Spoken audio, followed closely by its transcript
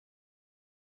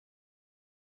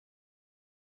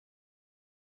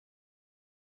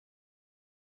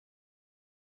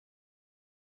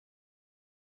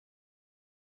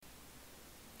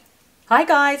Hi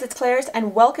guys, it's Claire's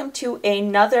and welcome to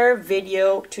another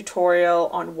video tutorial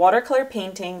on watercolor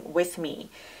painting with me.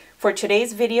 For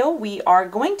today's video, we are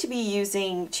going to be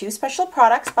using two special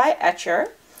products by Etchr.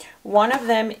 One of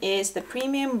them is the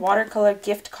premium watercolor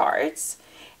gift cards,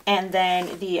 and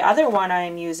then the other one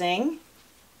I'm using,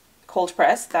 cold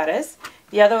press that is,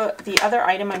 the other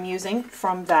item I'm using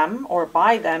from them or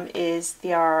by them is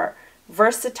their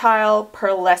versatile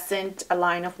pearlescent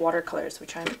line of watercolors,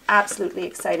 which I'm absolutely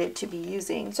excited to be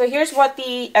using. So here's what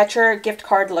the Etchr gift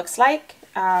card looks like.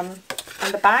 On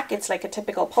the back it's like a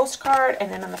typical postcard,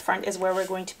 and then on the front is where we're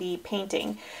going to be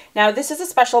painting. Now this is a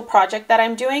special project that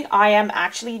I'm doing. I am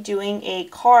actually doing a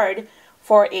card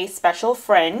for a special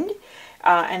friend,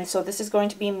 and so this is going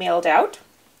to be mailed out.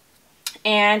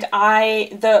 And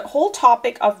the whole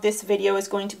topic of this video is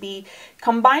going to be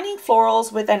combining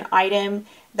florals with an item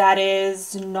that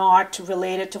is not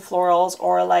related to florals,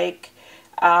 or like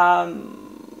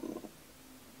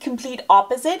complete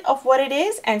opposite of what it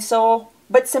is, and so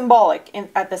but symbolic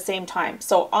at the same time.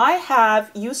 So I have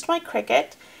used my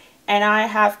Cricut and I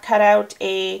have cut out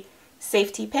a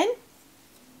safety pin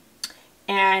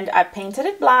and I painted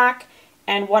it black,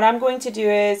 and what I'm going to do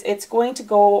is it's going to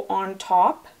go on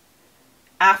top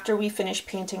after we finish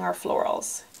painting our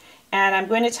florals, and I'm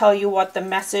going to tell you what the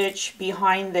message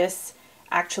behind this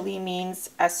actually means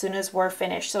as soon as we're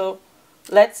finished. So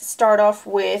let's start off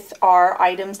with our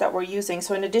items that we're using.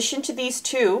 So in addition to these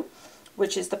two,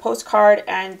 which is the postcard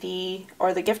and the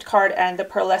gift card and the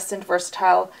pearlescent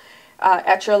versatile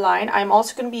Etchr line, I'm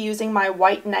also going to be using my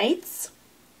white nights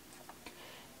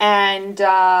and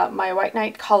my white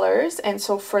night colors. And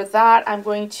so for that I'm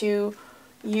going to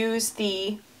use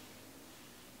the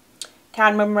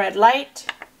cadmium red light,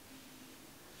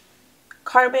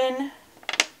 carbon,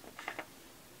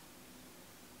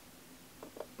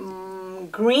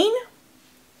 green,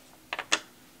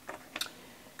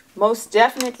 most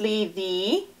definitely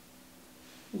the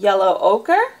yellow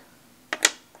ochre,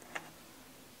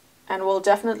 and we'll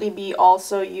definitely be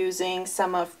also using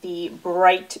some of the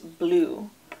bright blue.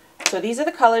 So these are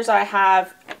the colors I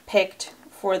have picked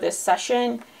for this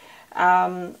session.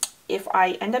 If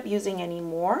I end up using any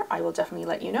more, I will definitely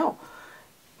let you know.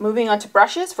 Moving on to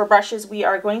brushes. For brushes, we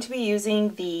are going to be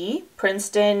using the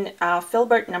Princeton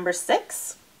Filbert number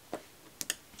 6.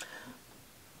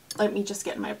 Let me just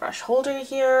get my brush holder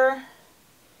here.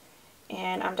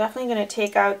 And I'm definitely going to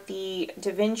take out the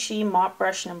Vinci mop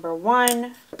brush number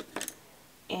 1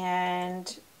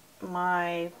 and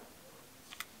my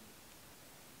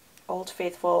Old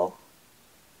Faithful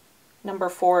number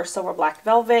 4 Silver Black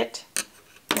Velvet.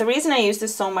 The reason I use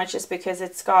this so much is because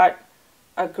it's got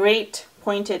a great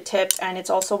pointed tip, and it's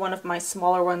also one of my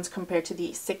smaller ones compared to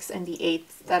the 6 and the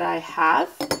 8 that I have.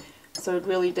 So it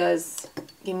really does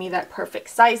give me that perfect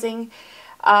sizing.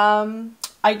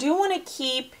 I do want to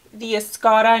keep the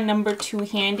Escada number 2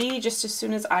 handy just as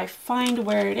soon as I find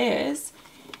where it is.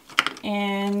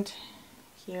 And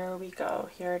here we go.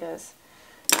 Here it is.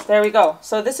 There we go.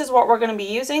 So this is what we're going to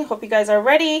be using. Hope you guys are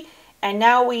ready. And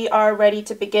now we are ready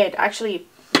to begin. Actually,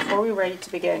 before we're ready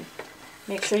to begin,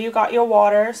 make sure you got your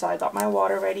water. So I got my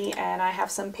water ready, and I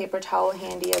have some paper towel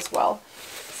handy as well.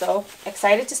 So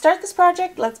excited to start this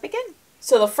project. Let's begin.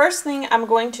 So the first thing I'm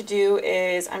going to do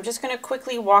is I'm just going to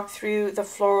quickly walk through the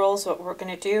florals, what we're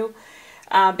going to do.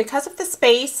 Because of the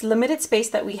space, limited space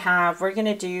that we have, we're going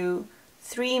to do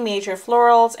 3 major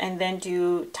florals and then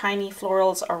do tiny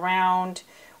florals around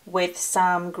with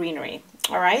some greenery.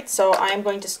 All right, so I'm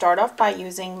going to start off by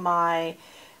using my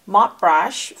mop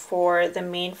brush for the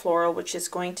main floral, which is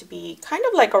going to be kind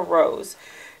of like a rose.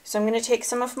 So I'm going to take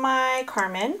some of my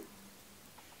carmine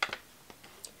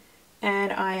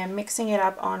and I am mixing it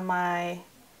up on my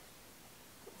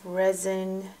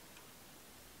resin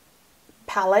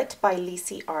palette by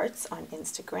Lisi Arts on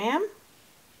Instagram.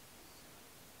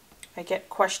 I get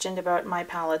questioned about my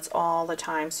palettes all the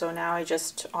time, so now I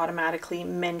just automatically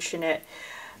mention it.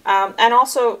 And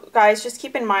also, guys, just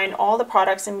keep in mind all the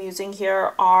products I'm using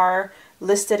here are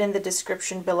listed in the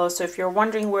description below. So if you're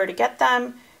wondering where to get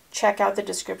them, check out the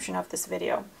description of this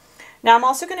video. Now I'm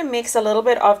also going to mix a little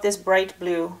bit of this bright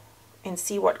blue and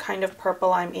see what kind of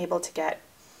purple I'm able to get,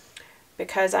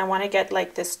 because I want to get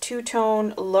like this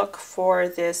two-tone look for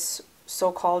this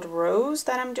so-called rose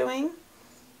that I'm doing.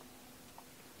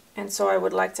 And so I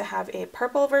would like to have a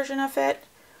purple version of it,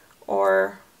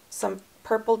 or some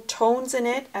purple tones in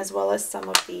it, as well as some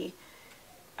of the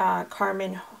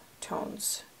carmine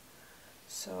tones.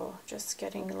 So just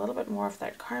getting a little bit more of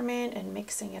that carmine and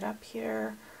mixing it up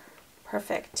here.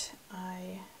 Perfect.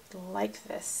 I like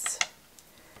this.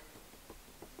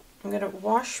 I'm going to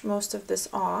wash most of this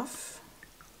off.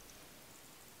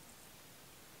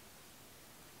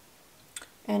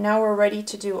 And now we're ready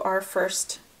to do our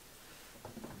first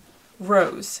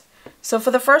rose. So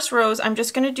for the first rose, I'm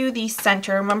just going to do the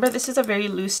center. Remember, this is a very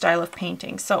loose style of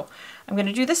painting. So I'm going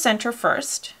to do the center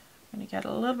first. I'm going to get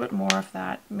a little bit more of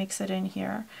that, mix it in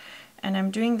here. And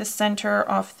I'm doing the center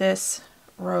of this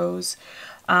rose.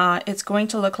 It's going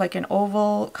to look like an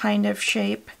oval kind of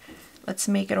shape. Let's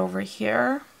make it over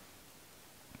here.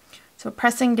 So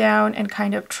pressing down and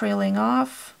kind of trailing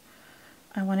off.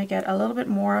 I want to get a little bit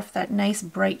more of that nice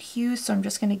bright hue, so I'm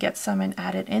just going to get some and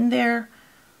add it in there.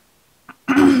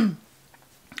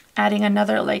 Adding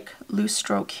another like loose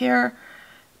stroke here.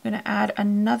 I'm going to add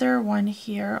another one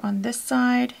here on this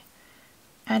side.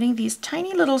 Adding these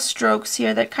tiny little strokes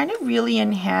here that kind of really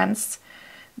enhance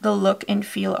the look and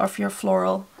feel of your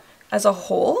floral as a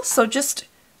whole. So just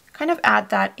kind of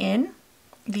add that in,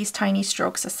 these tiny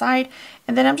strokes aside.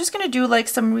 And then I'm just going to do like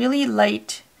some really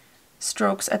light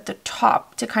strokes at the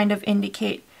top to kind of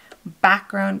indicate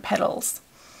background petals.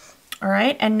 All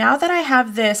right, and now that I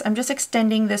have this, I'm just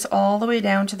extending this all the way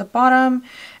down to the bottom,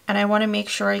 and I want to make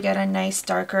sure I get a nice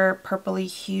darker purpley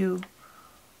hue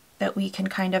that we can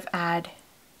kind of add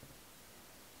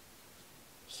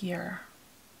here.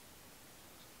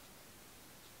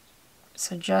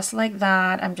 So just like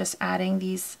that, I'm just adding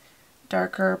these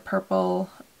darker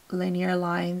purple linear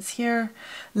lines here.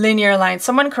 Linear lines.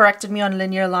 Someone corrected me on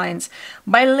linear lines.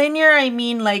 By linear, I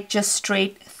mean like just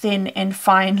straight, thin, and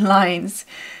fine lines.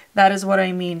 That is what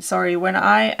I mean. Sorry, when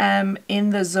I am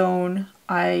in the zone,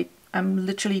 I'm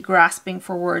literally grasping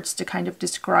for words to kind of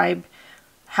describe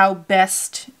how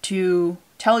best to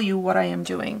tell you what I am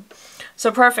doing.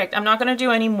 So perfect. I'm not going to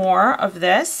do any more of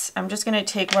this. I'm just going to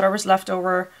take whatever's left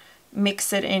over,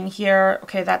 mix it in here.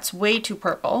 Okay, that's way too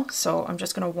purple, so I'm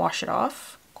just going to wash it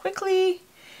off quickly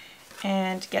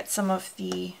and get some of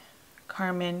the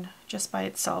carmine just by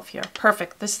itself here.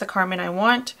 Perfect. This is the carmine I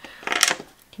want.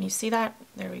 Can you see that?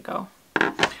 There we go.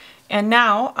 And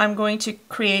now I'm going to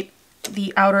create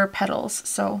the outer petals.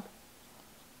 So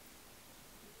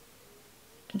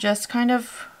just kind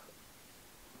of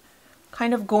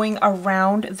going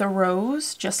around the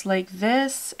rose just like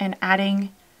this and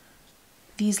adding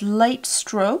these light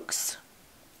strokes.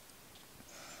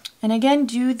 And again,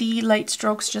 do the light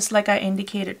strokes just like I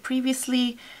indicated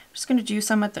previously. I'm just going to do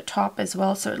some at the top as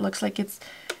well so it looks like it's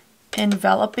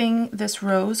enveloping this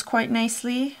rose quite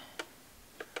nicely,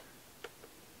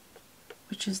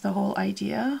 which is the whole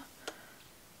idea.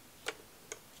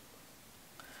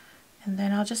 And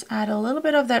then I'll just add a little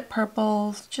bit of that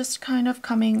purple, just kind of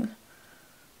coming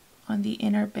on the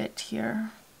inner bit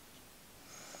here.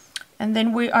 And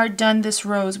then we are done this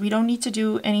rose. We don't need to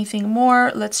do anything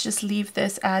more. Let's just leave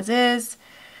this as is.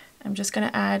 I'm just going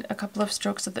to add a couple of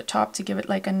strokes at the top to give it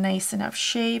like a nice enough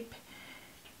shape.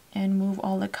 And move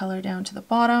all the color down to the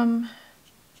bottom.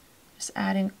 Just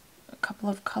adding a couple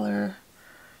of color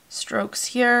strokes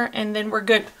here, and then we're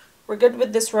good. We're good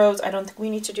with this rose. I don't think we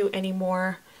need to do any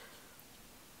more,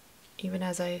 even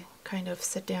as I kind of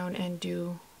sit down and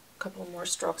do a couple more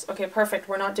strokes. Okay, perfect.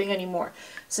 We're not doing any more.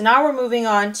 So now we're moving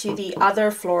on to the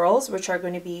other florals, which are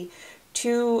going to be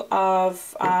two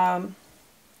of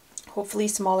hopefully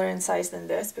smaller in size than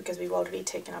this, because we've already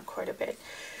taken up quite a bit.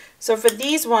 So for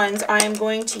these ones, I am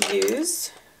going to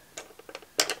use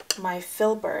my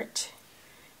Filbert,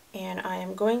 and I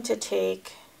am going to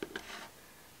take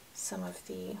some of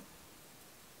the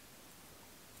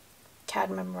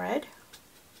cadmium red,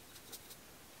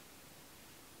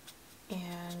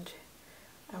 and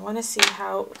I want to see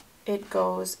how it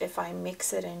goes if I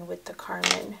mix it in with the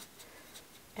carmine.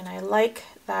 And I like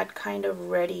that kind of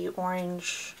reddy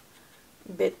orange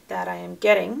bit that I am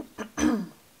getting.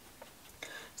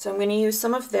 So I'm going to use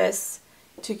some of this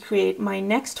to create my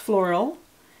next floral,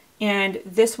 and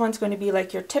this one's going to be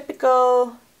like your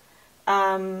typical,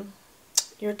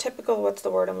 what's the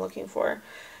word I'm looking for?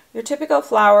 Your typical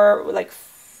flower, like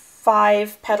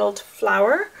 5-petaled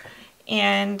flower,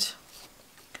 and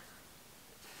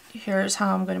here's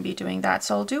how I'm going to be doing that.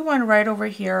 So I'll do one right over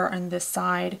here on this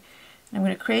side, and I'm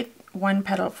going to create one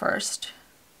petal first.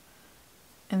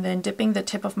 And then dipping the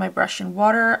tip of my brush in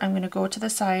water, I'm going to go to the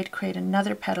side, create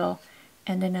another petal,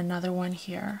 and then another one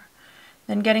here.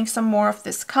 Then getting some more of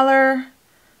this color,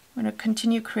 I'm going to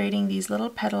continue creating these little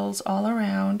petals all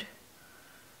around.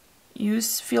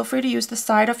 Feel free to use the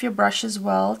side of your brush as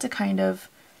well to kind of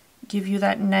give you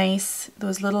that nice,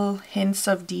 those little hints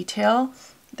of detail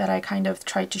that I kind of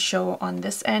tried to show on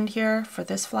this end here for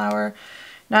this flower.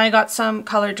 Now I got some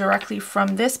color directly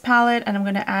from this palette, and I'm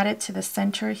going to add it to the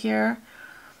center here.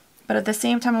 But at the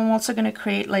same time, I'm also going to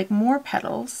create like more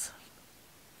petals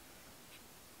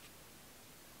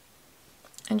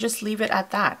and just leave it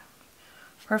at that.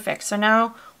 Perfect. So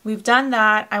now we've done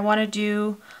that. I want to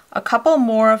do a couple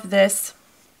more of this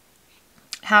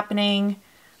happening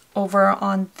over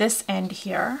on this end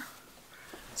here.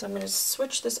 So I'm going to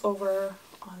switch this over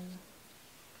on,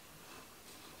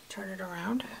 turn it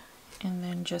around, and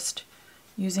then just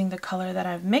using the color that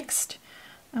I've mixed,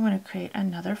 I'm going to create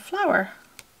another flower.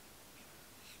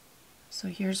 So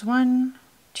here's 1,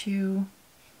 2,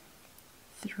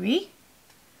 3.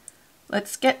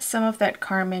 Let's get some of that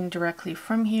carmine directly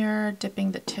from here,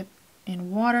 dipping the tip in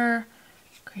water,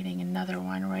 creating another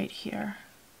one right here.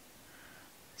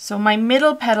 So my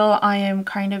middle petal, I am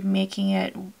kind of making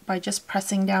it by just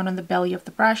pressing down on the belly of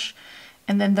the brush,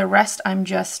 and then the rest I'm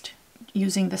just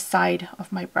using the side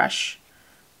of my brush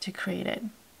to create it.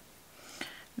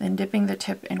 Then dipping the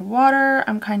tip in water,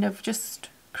 I'm kind of just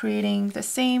creating the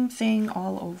same thing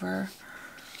all over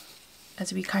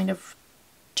as we kind of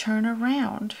turn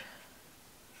around.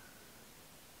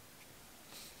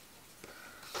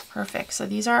 Perfect. So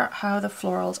these are how the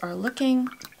florals are looking.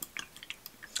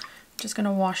 I'm just going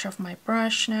to wash off my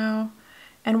brush now.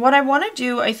 And what I want to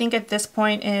do, I think at this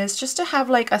point, is just to have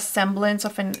like a semblance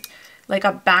of like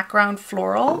a background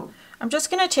floral. I'm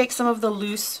just going to take some of the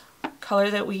loose color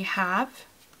that we have,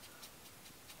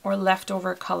 or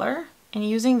leftover color, and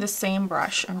using the same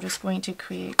brush, I'm just going to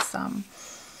create some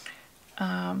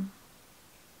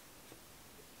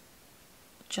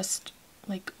just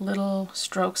like little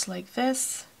strokes like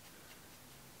this,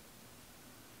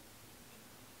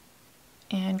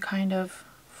 and kind of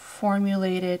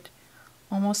formulate it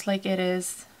almost like it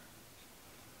is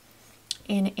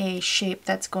in a shape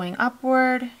that's going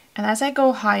upward. And as I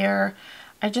go higher,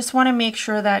 I just want to make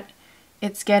sure that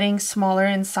it's getting smaller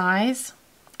in size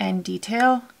and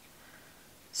detail.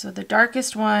 So the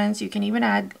darkest ones, you can even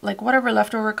add like whatever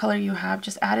leftover color you have,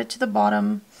 just add it to the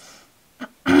bottom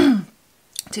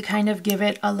to kind of give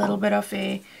it a little bit of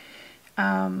a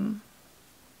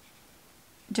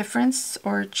difference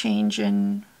or change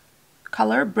in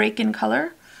color, break in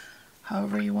color,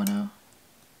 however you want to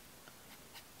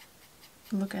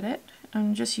look at it.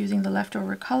 I'm just using the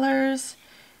leftover colors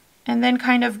and then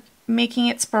kind of making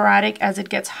it sporadic as it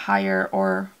gets higher,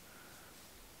 or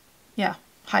yeah,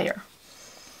 higher.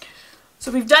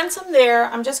 So we've done some there.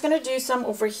 I'm just going to do some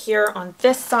over here on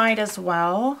this side as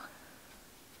well.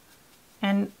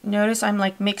 And notice I'm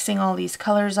like mixing all these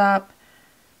colors up.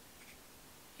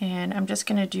 And I'm just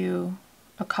going to do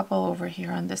a couple over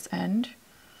here on this end.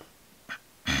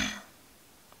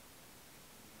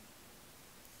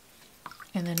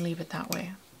 And then leave it that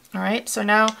way. All right, so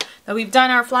now that we've done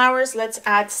our flowers, let's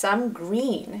add some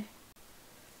green.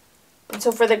 And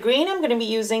so for the green, I'm going to be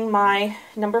using my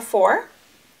number 4.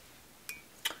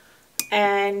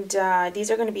 And these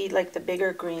are going to be like the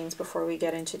bigger greens before we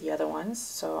get into the other ones.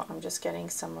 So I'm just getting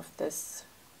some of this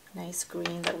nice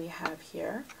green that we have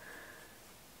here,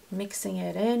 mixing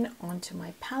it in onto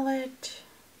my palette.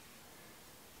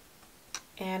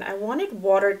 And I want it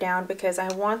watered down because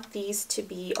I want these to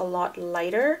be a lot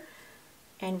lighter,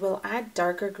 and we'll add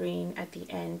darker green at the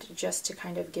end just to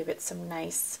kind of give it some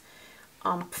nice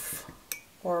oomph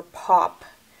or pop.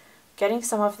 Getting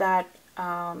some of that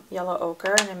yellow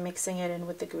ochre and then mixing it in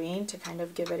with the green to kind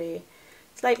of give it a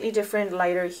slightly different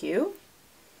lighter hue.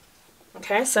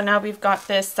 Okay, so now we've got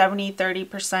this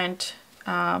 70-30%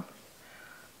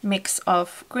 mix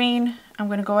of green. I'm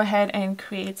going to go ahead and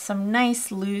create some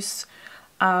nice loose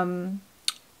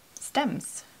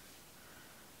stems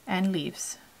and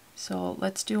leaves. So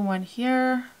let's do one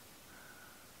here,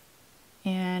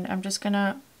 and I'm just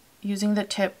gonna, using the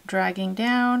tip, dragging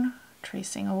down,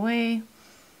 tracing away,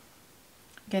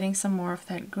 getting some more of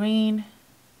that green,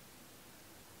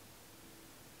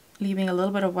 leaving a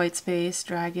little bit of white space,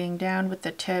 dragging down with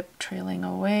the tip, trailing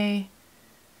away.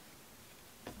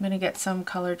 I'm going to get some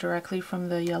color directly from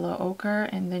the yellow ochre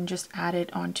and then just add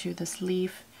it onto this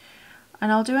leaf.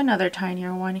 And I'll do another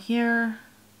tinier one here.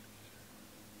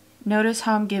 Notice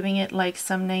how I'm giving it like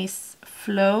some nice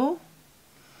flow.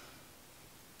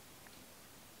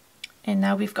 And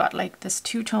now we've got like this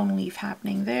two-tone leaf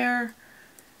happening there.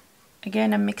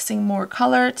 Again, I'm mixing more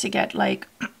color to get like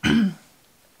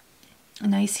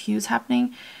nice hues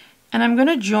happening. And I'm going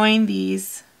to join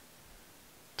these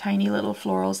tiny little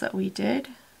florals that we did.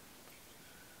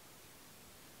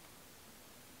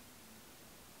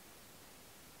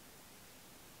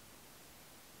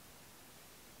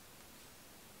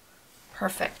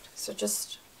 Perfect. So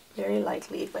just very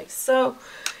lightly like so.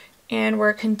 And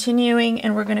we're continuing,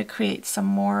 and we're going to create some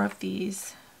more of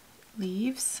these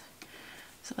leaves.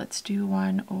 So let's do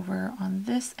one over on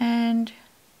this end.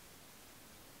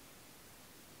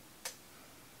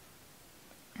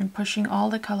 And pushing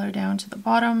all the color down to the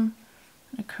bottom.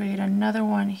 I'm going to create another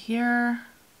one here.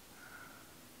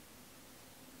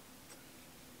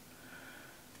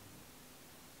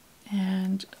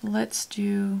 And let's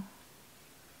do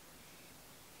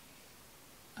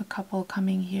a couple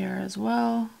coming here as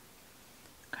well,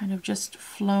 kind of just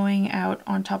flowing out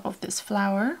on top of this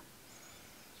flower.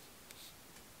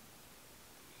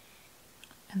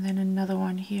 And then another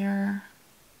one here.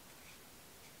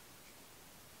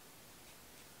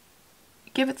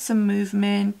 Give it some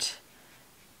movement,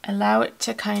 allow it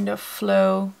to kind of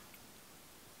flow.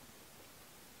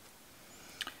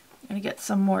 I'm going to get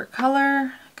some more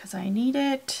color because I need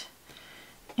it.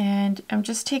 And I'm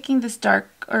just taking this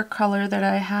darker color that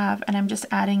I have and I'm just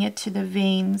adding it to the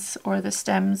veins or the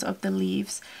stems of the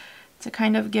leaves to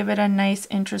kind of give it a nice,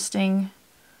 interesting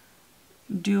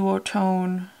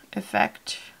duotone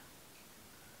effect.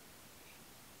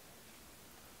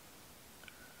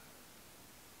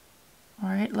 All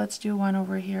right, let's do one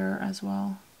over here as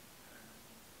well.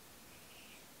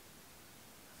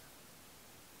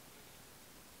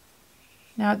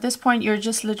 Now at this point, you're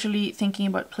just literally thinking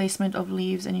about placement of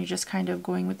leaves and you're just kind of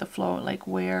going with the flow, like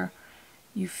where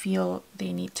you feel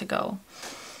they need to go.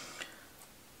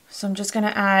 So I'm just going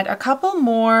to add a couple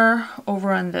more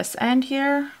over on this end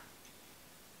here.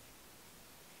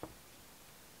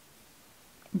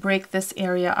 Break this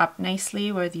area up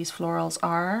nicely where these florals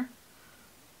are.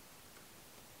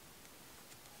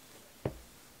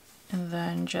 And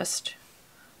then just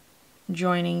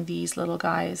joining these little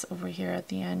guys over here at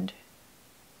the end.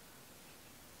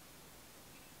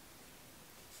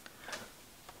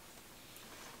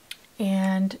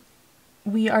 And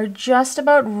we are just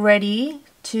about ready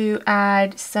to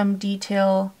add some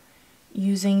detail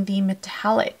using the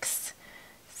metallics.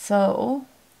 So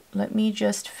let me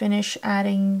just finish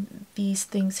adding these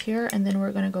things here and then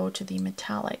we're going to go to the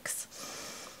metallics.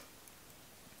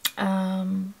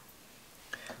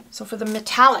 So for the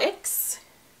metallics,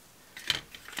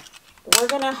 we're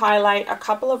going to highlight a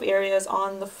couple of areas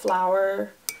on the flowers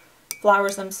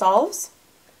themselves.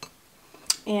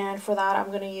 And for that, I'm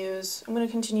going to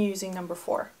continue using number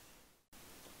 4.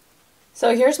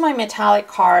 So here's my metallic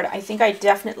card. I think I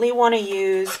definitely want to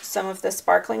use some of the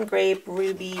sparkling grape,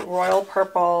 ruby, royal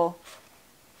purple,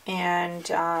 and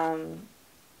I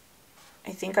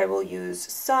think I will use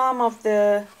some of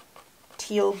the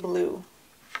teal blue.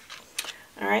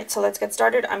 All right, so let's get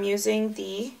started. I'm using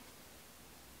the,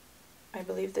 I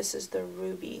believe this is the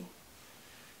ruby.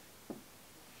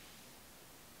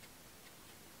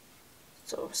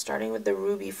 So starting with the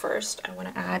ruby first, I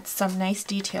want to add some nice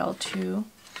detail to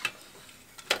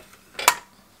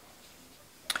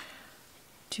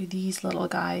these little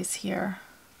guys here.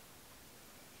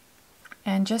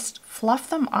 And just fluff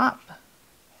them up.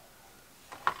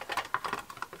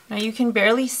 Now you can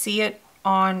barely see it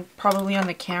probably on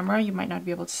the camera. You might not be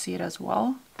able to see it as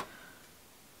well,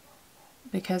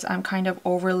 because I'm kind of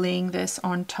overlaying this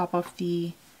on top of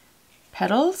the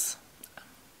petals.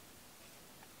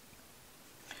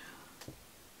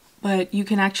 But you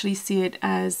can actually see it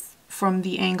as from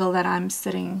the angle that I'm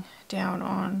sitting down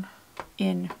on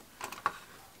in.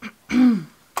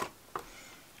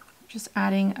 Just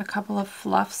adding a couple of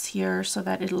fluffs here so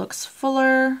that it looks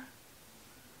fuller.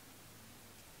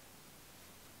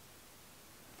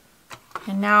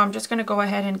 And now I'm just going to go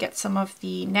ahead and get some of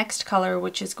the next color,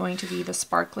 which is going to be the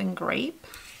sparkling grape.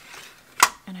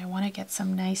 And I want to get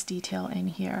some nice detail in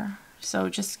here. So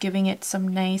just giving it some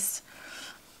nice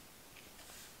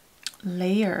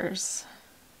layers.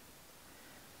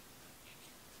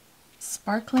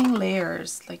 Sparkling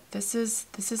layers. Like this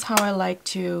is how I like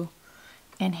to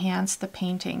enhance the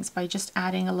paintings, by just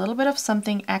adding a little bit of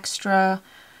something extra,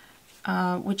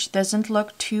 which doesn't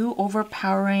look too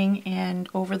overpowering and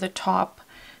over the top,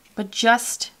 but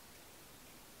just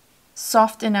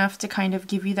soft enough to kind of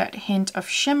give you that hint of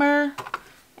shimmer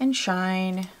and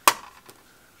shine.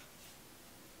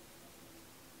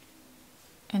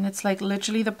 And it's like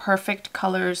literally the perfect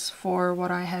colors for what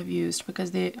I have used,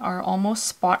 because they are almost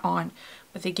spot on,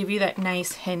 but they give you that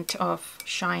nice hint of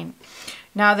shine.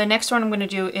 Now the next one I'm going to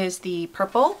do is the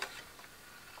purple,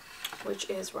 which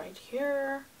is right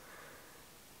here.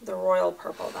 The royal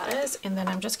purple, that is. And then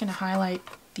I'm just going to highlight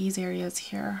these areas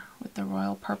here with the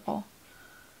royal purple.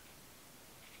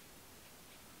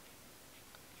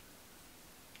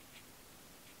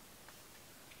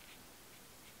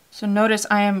 So notice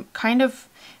I am kind of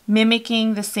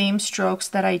mimicking the same strokes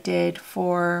that I did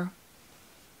for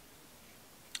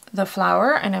the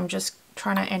flower, and I'm just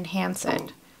trying to enhance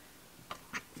it.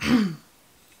 And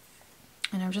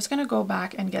I'm just going to go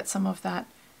back and get some of that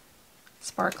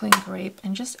sparkling grape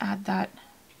and just add that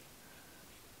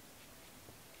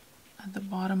at the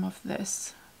bottom of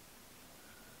this.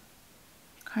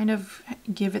 Kind of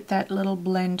give it that little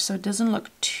blend so it doesn't look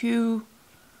too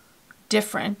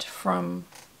different from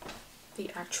the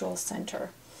actual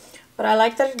center. But I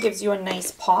like that it gives you a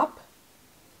nice pop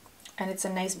and it's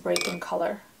a nice break in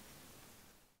color.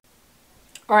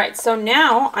 Alright, so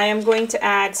now I am going to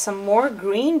add some more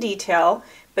green detail,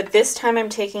 but this time I'm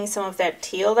taking some of that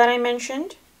teal that I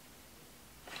mentioned,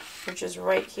 which is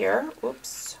right here.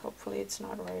 Oops, hopefully it's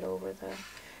not right over there.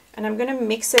 And I'm going to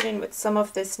mix it in with some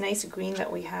of this nice green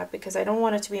that we have because I don't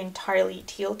want it to be entirely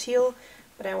teal,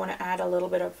 but I want to add a little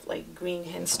bit of like green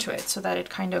hints to it so that it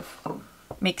kind of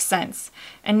makes sense.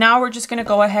 And now we're just going to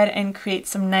go ahead and create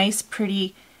some nice,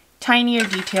 pretty, tinier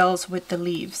details with the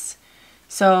leaves.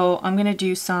 So I'm going to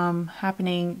do some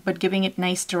happening, but giving it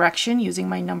nice direction using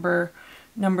my number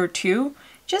 2,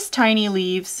 just tiny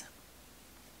leaves,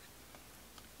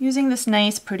 using this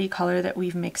nice, pretty color that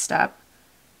we've mixed up.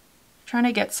 Trying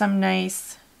to get some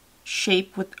nice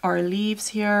shape with our leaves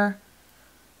here,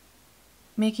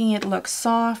 making it look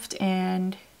soft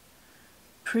and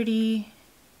pretty.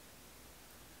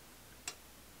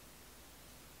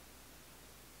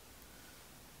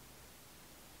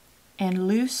 And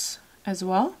loose as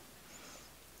well.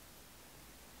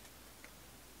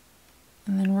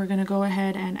 And then we're going to go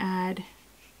ahead and add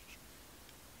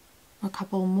a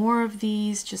couple more of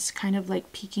these, just kind of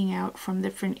like peeking out from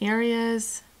different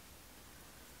areas.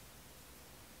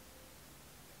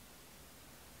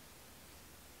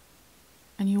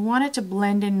 And you want it to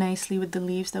blend in nicely with the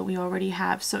leaves that we already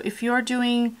have. So if you're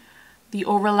doing the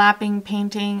overlapping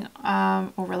painting,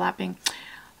 wet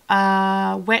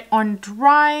on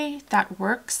dry, that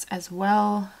works as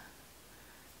well.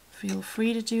 Feel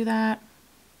free to do that.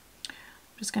 I'm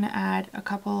just going to add a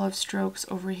couple of strokes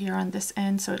over here on this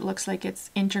end so it looks like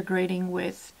it's integrating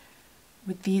with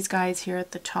these guys here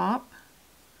at the top.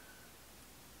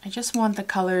 I just want the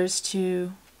colors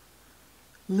to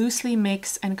loosely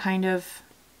mix and kind of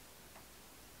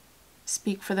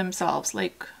speak for themselves,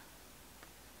 like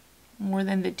more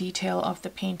than the detail of the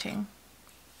painting.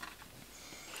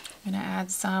 I'm going to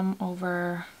add some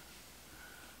over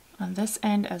on this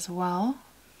end as well.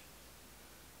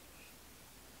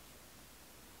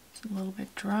 It's a little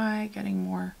bit dry, getting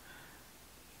more.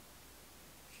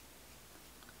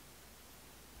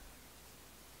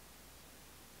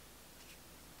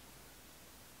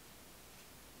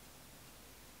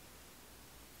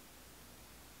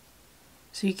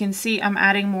 So you can see I'm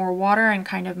adding more water and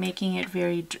kind of making it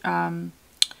very,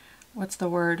 what's the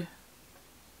word?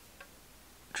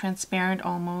 Transparent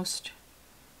almost.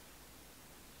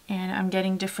 And I'm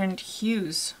getting different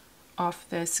hues of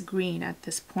this green at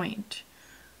this point.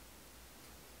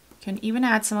 You can even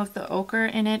add some of the ochre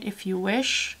in it if you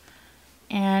wish.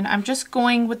 And I'm just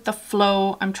going with the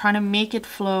flow. I'm trying to make it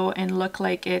flow and look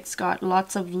like it's got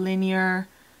lots of linear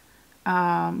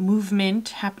movement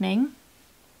happening.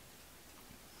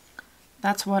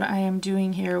 That's what I am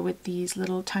doing here with these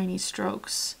little tiny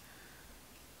strokes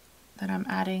that I'm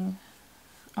adding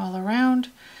all around.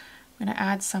 I'm going to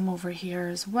add some over here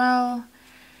as well.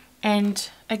 And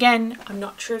again, I'm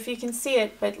not sure if you can see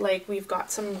it, but like we've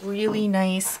got some really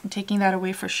nice, I'm taking that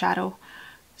away for shadow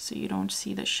so you don't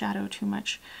see the shadow too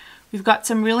much. We've got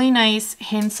some really nice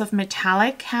hints of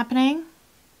metallic happening.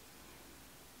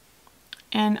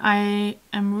 And I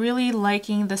am really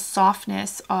liking the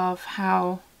softness of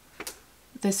how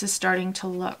this is starting to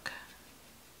look.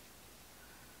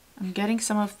 I'm getting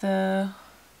some of the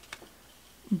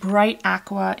bright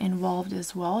aqua involved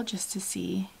as well, just to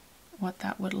see what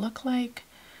that would look like.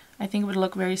 I think it would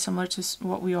look very similar to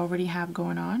what we already have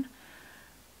going on,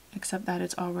 except that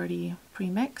it's already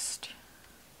pre-mixed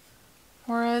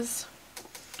for us.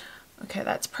 Okay,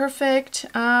 that's perfect.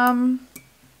 So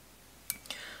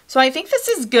I think this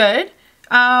is good.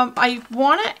 I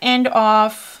want to end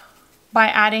off by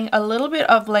adding a little bit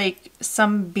of like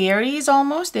some berries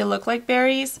almost. They look like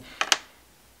berries,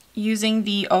 using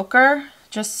the ochre,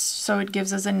 just so it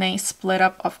gives us a nice split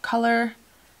up of color.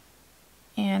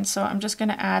 And so I'm just going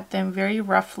to add them very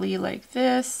roughly like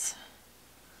this.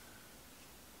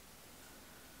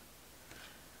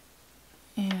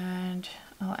 And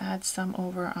I'll add some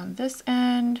over on this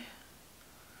end.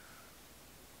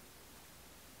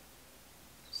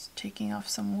 Just taking off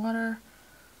some water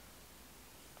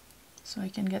so I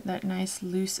can get that nice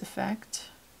loose effect.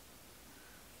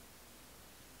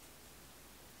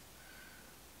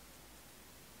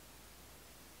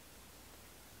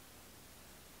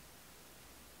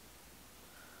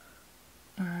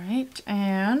 All right,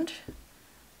 and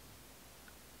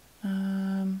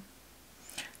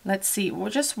let's see,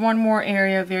 well, just one more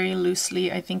area very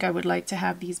loosely. I think I would like to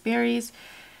have these berries.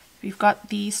 we've got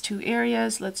these two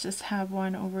areas. Let's just have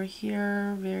one over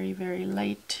here, very, very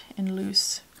light and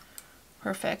loose.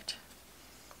 Perfect.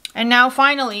 And now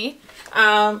finally,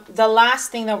 the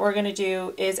last thing that we're going to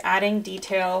do is adding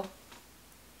detail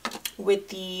with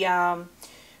the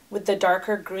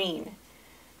darker green.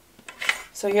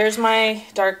 So here's my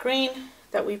dark green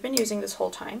that we've been using this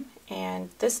whole time. And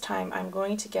this time I'm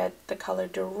going to get the color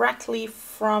directly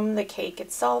from the cake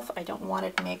itself. I don't want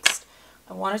it mixed.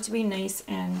 I want it to be nice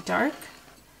and dark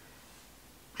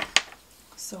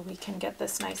so we can get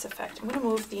this nice effect. I'm going to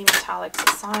move the metallics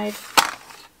aside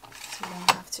so you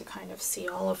don't have to kind of see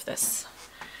all of this.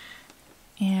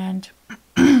 And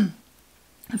the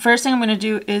first thing I'm going to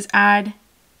do is add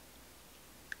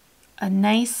a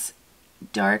nice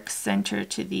dark center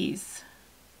to these.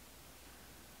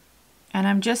 And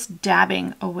I'm just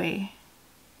dabbing away,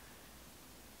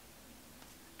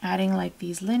 adding like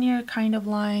these linear kind of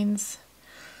lines.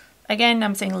 Again,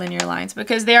 I'm saying linear lines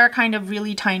because they are kind of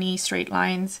really tiny straight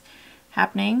lines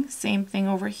happening. Same thing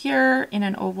over here in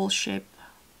an oval shape,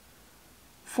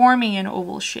 forming an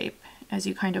oval shape as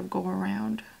you kind of go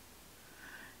around.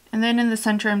 And then in the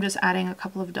center, I'm just adding a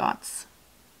couple of dots.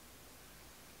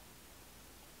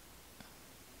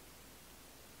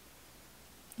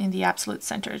 In the absolute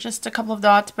center, just a couple of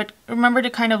dots, but remember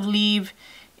to kind of leave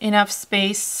enough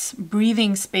space,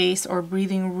 breathing space or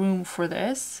breathing room for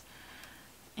this.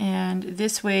 And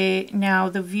this way now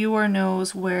the viewer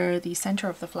knows where the center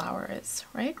of the flower is,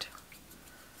 right?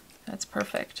 That's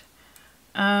perfect.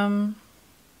 I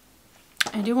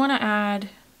do want to add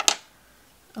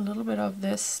a little bit of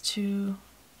this to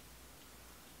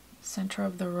the center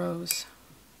of the rose,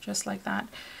 just like that.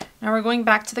 Now we're going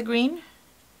back to the green.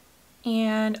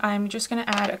 And I'm just going to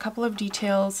add a couple of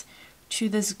details to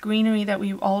this greenery that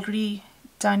we've already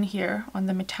done here on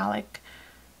the metallic.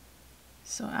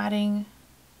 So adding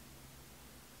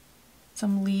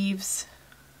some leaves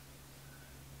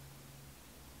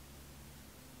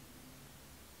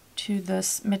to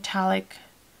this metallic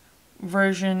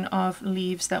version of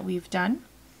leaves that we've done.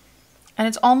 And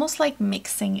it's almost like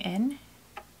mixing in,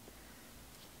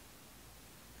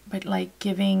 but like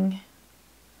giving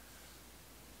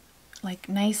like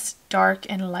nice dark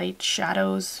and light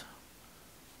shadows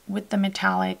with the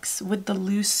metallics, with the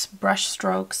loose brush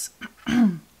strokes.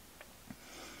 And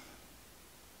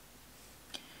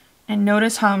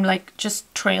notice how I'm like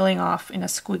just trailing off in a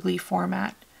squiggly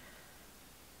format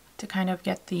to kind of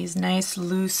get these nice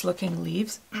loose looking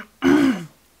leaves. And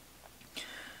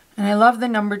I love the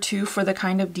number 2 for the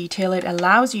kind of detail it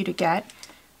allows you to get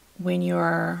when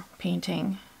you're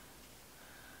painting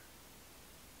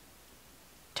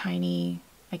tiny,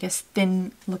 I guess,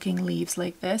 thin looking leaves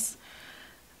like this.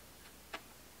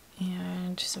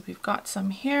 And so we've got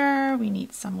some here, we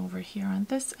need some over here on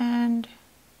this end.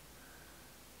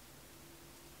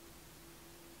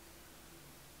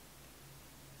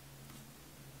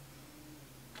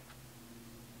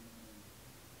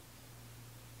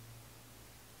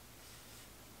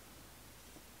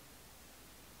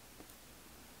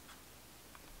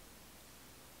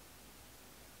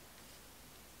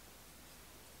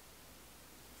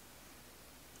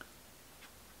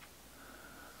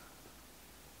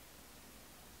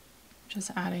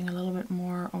 Just adding a little bit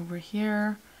more over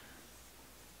here,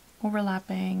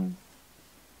 overlapping.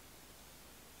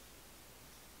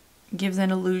 Gives an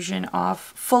illusion of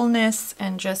fullness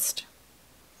and just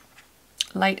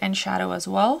light and shadow as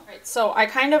well. Right, so I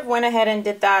kind of went ahead and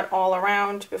did that all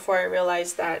around before I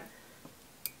realized that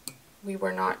we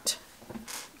were not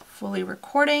fully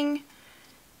recording,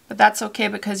 but that's okay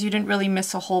because you didn't really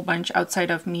miss a whole bunch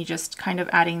outside of me just kind of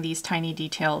adding these tiny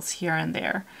details here and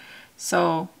there.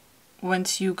 So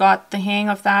once you got the hang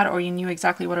of that, or you knew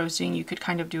exactly what I was doing, you could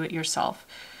kind of do it yourself.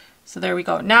 So there we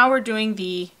go. Now we're doing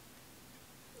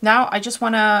now I just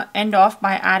want to end off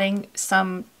by adding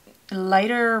some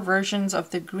lighter versions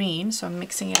of the green. So I'm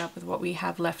mixing it up with what we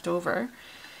have left over.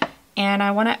 And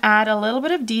I want to add a little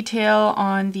bit of detail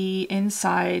on the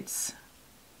insides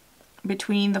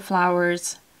between the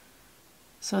flowers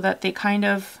so that they kind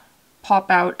of pop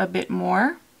out a bit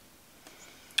more.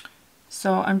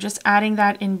 So I'm just adding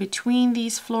that in between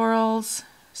these florals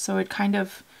so it kind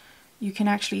of, you can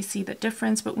actually see the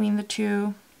difference between the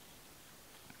two.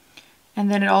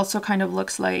 And then it also kind of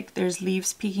looks like there's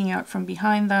leaves peeking out from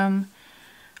behind them.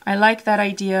 I like that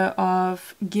idea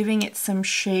of giving it some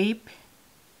shape,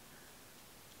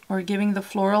 or giving the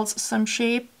florals some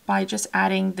shape by just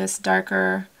adding this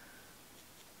darker,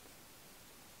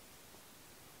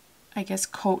 I guess,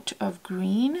 coat of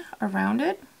green around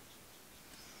it.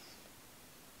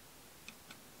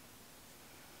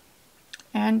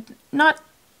 And not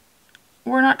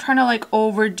we're not trying to like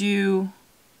overdo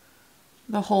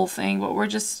the whole thing, but we're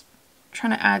just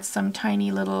trying to add some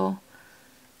tiny little,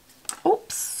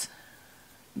 oops,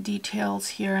 details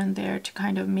here and there to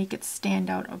kind of make it stand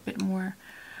out a bit more.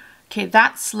 Okay,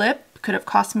 that slip could have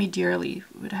cost me dearly.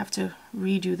 We'd have to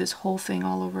redo this whole thing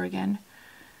all over again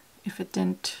if I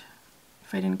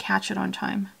didn't catch it on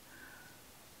time.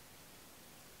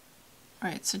 All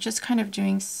right, so just kind of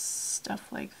doing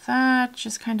stuff like that,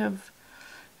 just kind of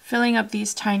filling up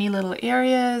these tiny little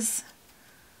areas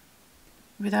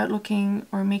without looking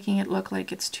or making it look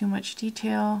like it's too much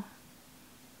detail.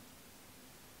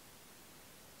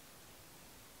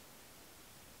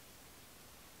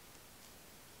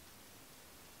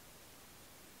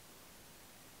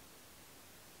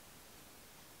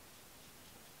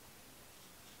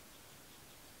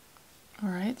 All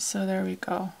right, so there we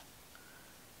go.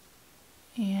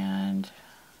 And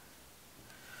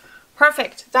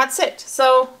perfect, that's it.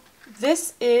 So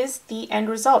this is the end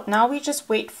result. Now we just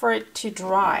wait for it to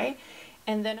dry,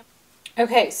 and then,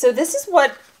 okay, so this is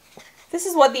what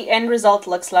the end result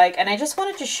looks like, and I just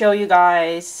wanted to show you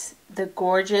guys the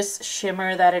gorgeous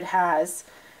shimmer that it has.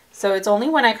 So it's only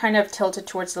when I kind of tilt it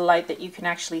towards the light that you can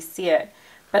actually see it.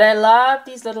 But I love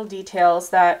these little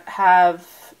details that have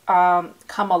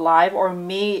come alive, or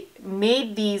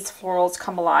made these florals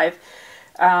come alive,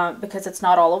 because it's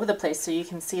not all over the place. So you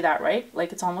can see that, right?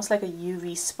 Like it's almost like a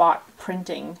UV spot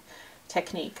printing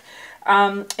technique.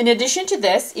 In addition to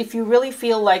this, if you really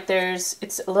feel like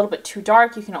it's a little bit too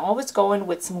dark, you can always go in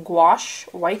with some gouache,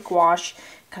 white gouache,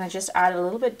 kind of just add a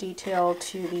little bit detail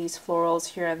to these florals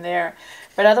here and there.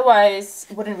 But otherwise,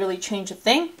 it wouldn't really change a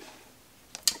thing.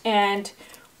 And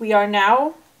we are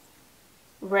now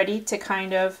ready to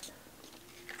kind of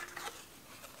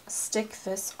stick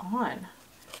this on.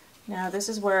 Now this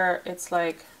is where it's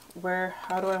like,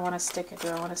 how do I want to stick it? Do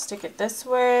I want to stick it this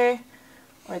way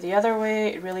or the other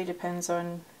way? It really depends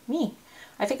on me.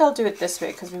 I think I'll do it this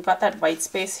way because we've got that white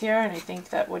space here, and I think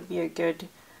that would be a good,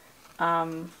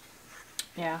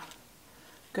 yeah,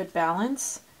 good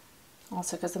balance.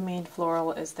 Also because the main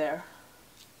floral is there.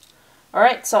 All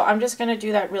right, so I'm just going to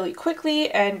do that really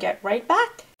quickly and get right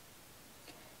back.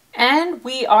 And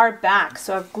we are back.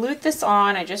 So I've glued this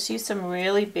on. I just used some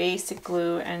really basic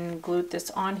glue and glued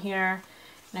this on here.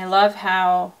 And I love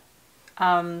how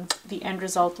the end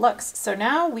result looks. So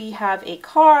now we have a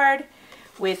card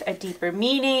with a deeper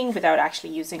meaning without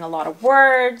actually using a lot of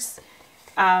words.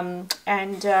 If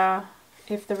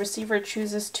the receiver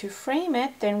chooses to frame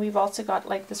it, then we've also got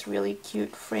like this really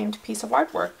cute framed piece of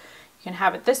artwork. You can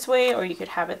have it this way, or you could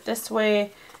have it this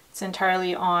way. It's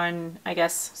entirely on, I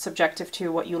guess, subjective to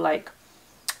what you like.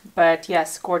 But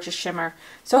yes, gorgeous shimmer.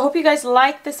 So I hope you guys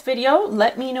liked this video.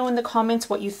 Let me know in the comments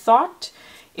what you thought.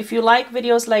 If you like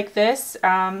videos like this,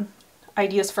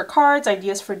 ideas for cards,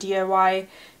 ideas for DIY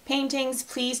paintings,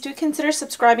 please do consider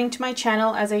subscribing to my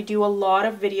channel, as I do a lot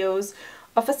of videos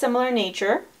of a similar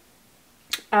nature.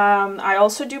 I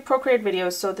also do Procreate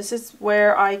videos, so this is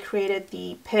where I created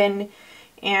the pin,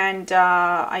 and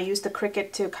I used the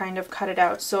Cricut to kind of cut it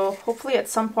out. So hopefully at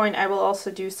some point I will also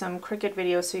do some Cricut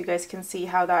videos so you guys can see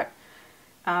how that,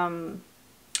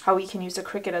 how we can use the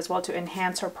Cricut as well to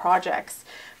enhance our projects.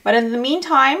 But in the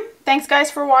meantime, thanks guys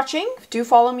for watching. Do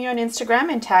follow me on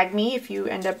Instagram and tag me if you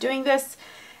end up doing this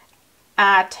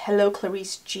at Hello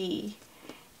Clarice G.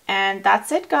 And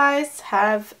that's it guys.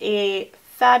 Have a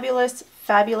fabulous,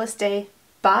 fabulous day.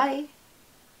 Bye.